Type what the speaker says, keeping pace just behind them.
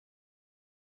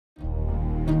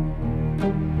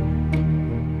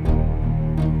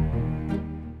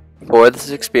For this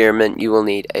experiment, you will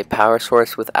need a power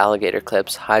source with alligator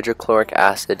clips, hydrochloric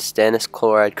acid, stannous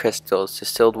chloride crystals,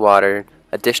 distilled water,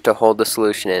 a dish to hold the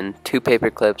solution in, 2 paper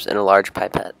clips, and a large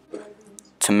pipette.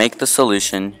 To make the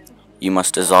solution, you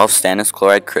must dissolve stannous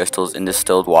chloride crystals in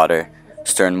distilled water,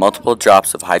 stir in multiple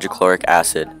drops of hydrochloric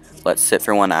acid, let sit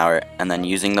for 1 hour, and then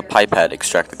using the pipette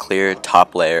extract the clear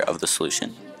top layer of the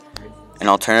solution. An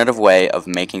alternative way of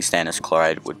making stannous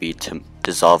chloride would be to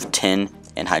dissolve tin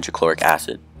in hydrochloric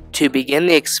acid. To begin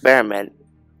the experiment,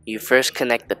 you first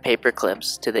connect the paper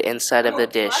clips to the inside of the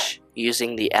dish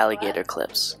using the alligator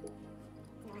clips.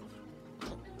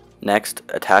 Next,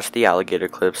 attach the alligator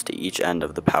clips to each end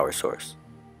of the power source.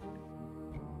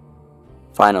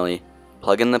 Finally,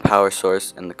 plug in the power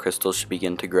source and the crystals should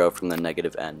begin to grow from the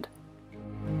negative end.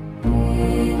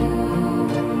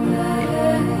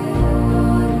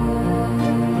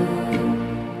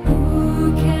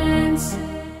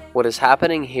 What is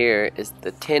happening here is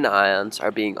the tin ions are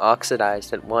being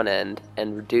oxidized at one end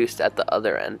and reduced at the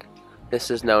other end. This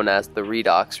is known as the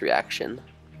redox reaction.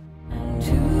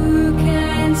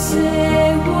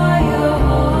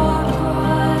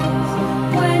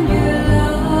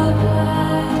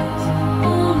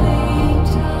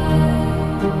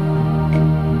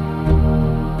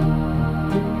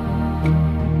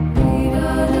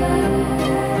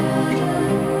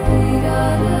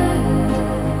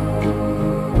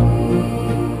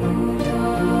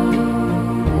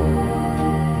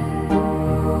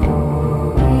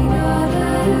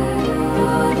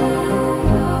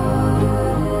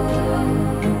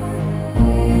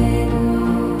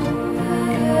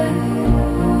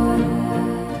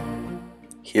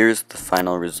 Here's the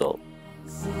final result.